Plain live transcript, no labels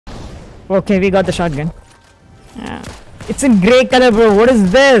Okay, we got the shotgun. It's in grey color, bro. What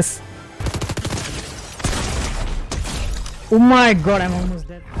is this? Oh my god, I'm almost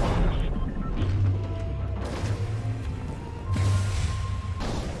dead.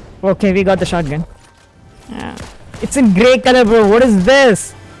 Okay, we got the shotgun. It's in grey color, bro. What is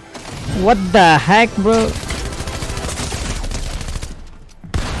this? What the heck, bro?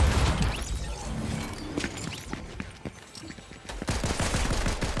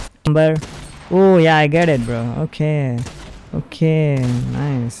 Oh yeah, I get it, bro. Okay. Okay,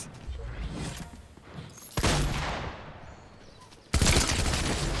 nice.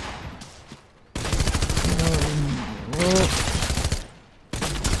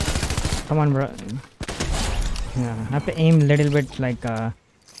 Come on, bro. Yeah, I have to aim a little bit like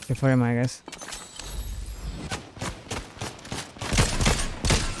before him, I guess.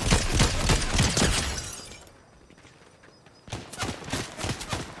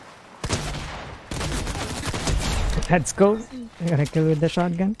 Let's go. I got a kill with the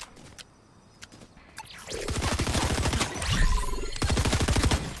shotgun.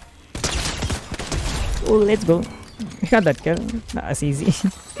 Oh, let's go. I got that kill. That's easy.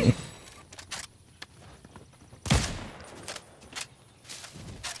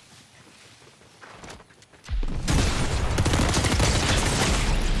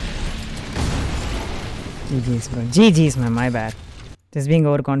 GG's, bro. GG's, man. My bad. Just being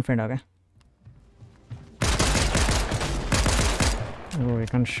overconfident, okay? Oh, we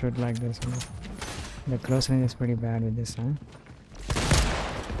can't shoot like this, man. The close range is pretty bad with this, huh?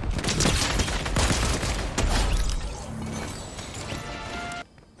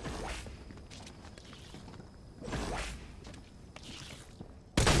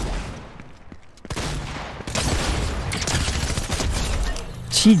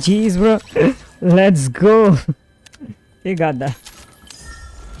 GG's, bro. Let's go. You got that.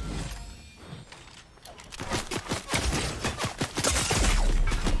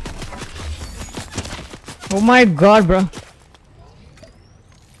 Oh my god, bro.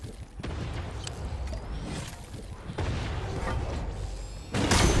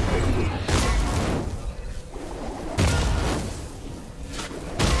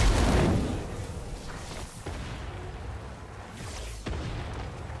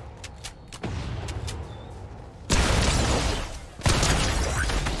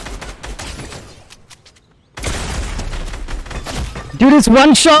 Dude, it's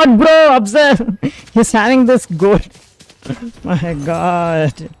one shot, bro. Afzal. He's having this gold. My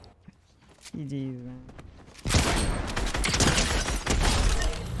god. GG's, man.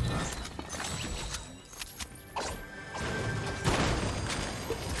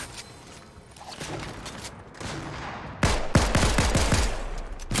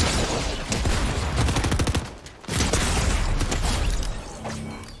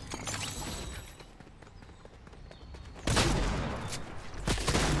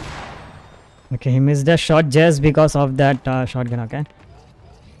 Okay, he missed a shot just because of that shotgun, okay?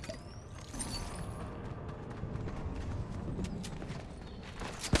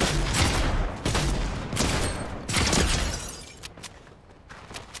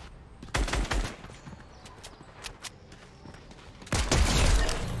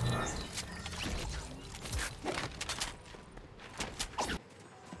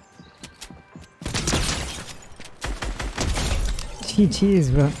 GG's,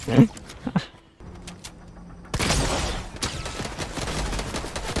 bro.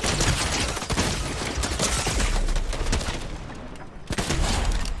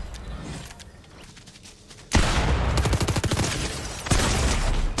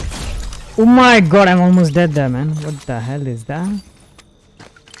 Oh my god, I'm almost dead there, man. What the hell is that?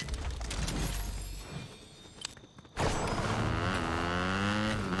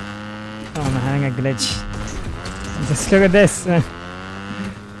 Oh, I'm having a glitch. Just look at this.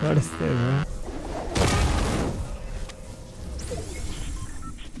 What is this, man?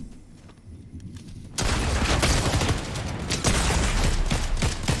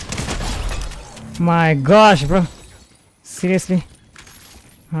 My gosh, bro. Seriously?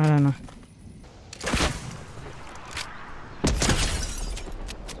 I don't know.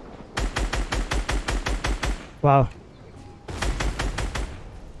 Wow.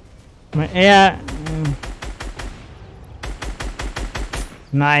 Yeah.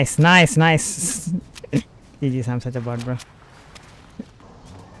 Nice, nice, nice. GG's, I'm such a bot, bro.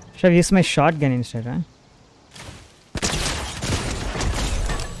 Should have used my shotgun instead, huh?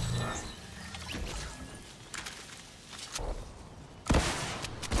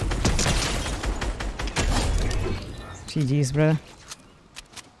 GG's, bro.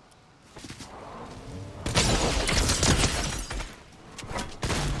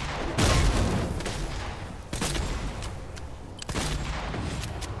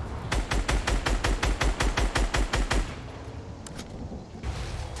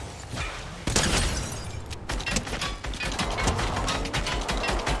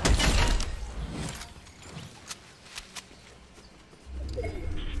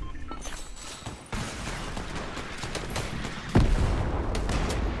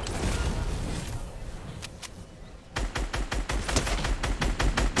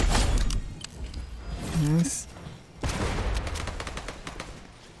 Nice.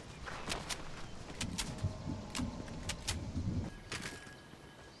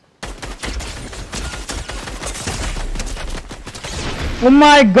 Oh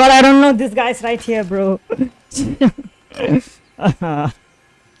my god, I don't know, this guy's right here, bro.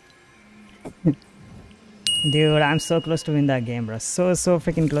 Dude, I'm so close to win that game, bro. So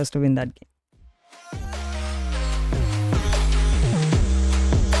freaking close to win that game.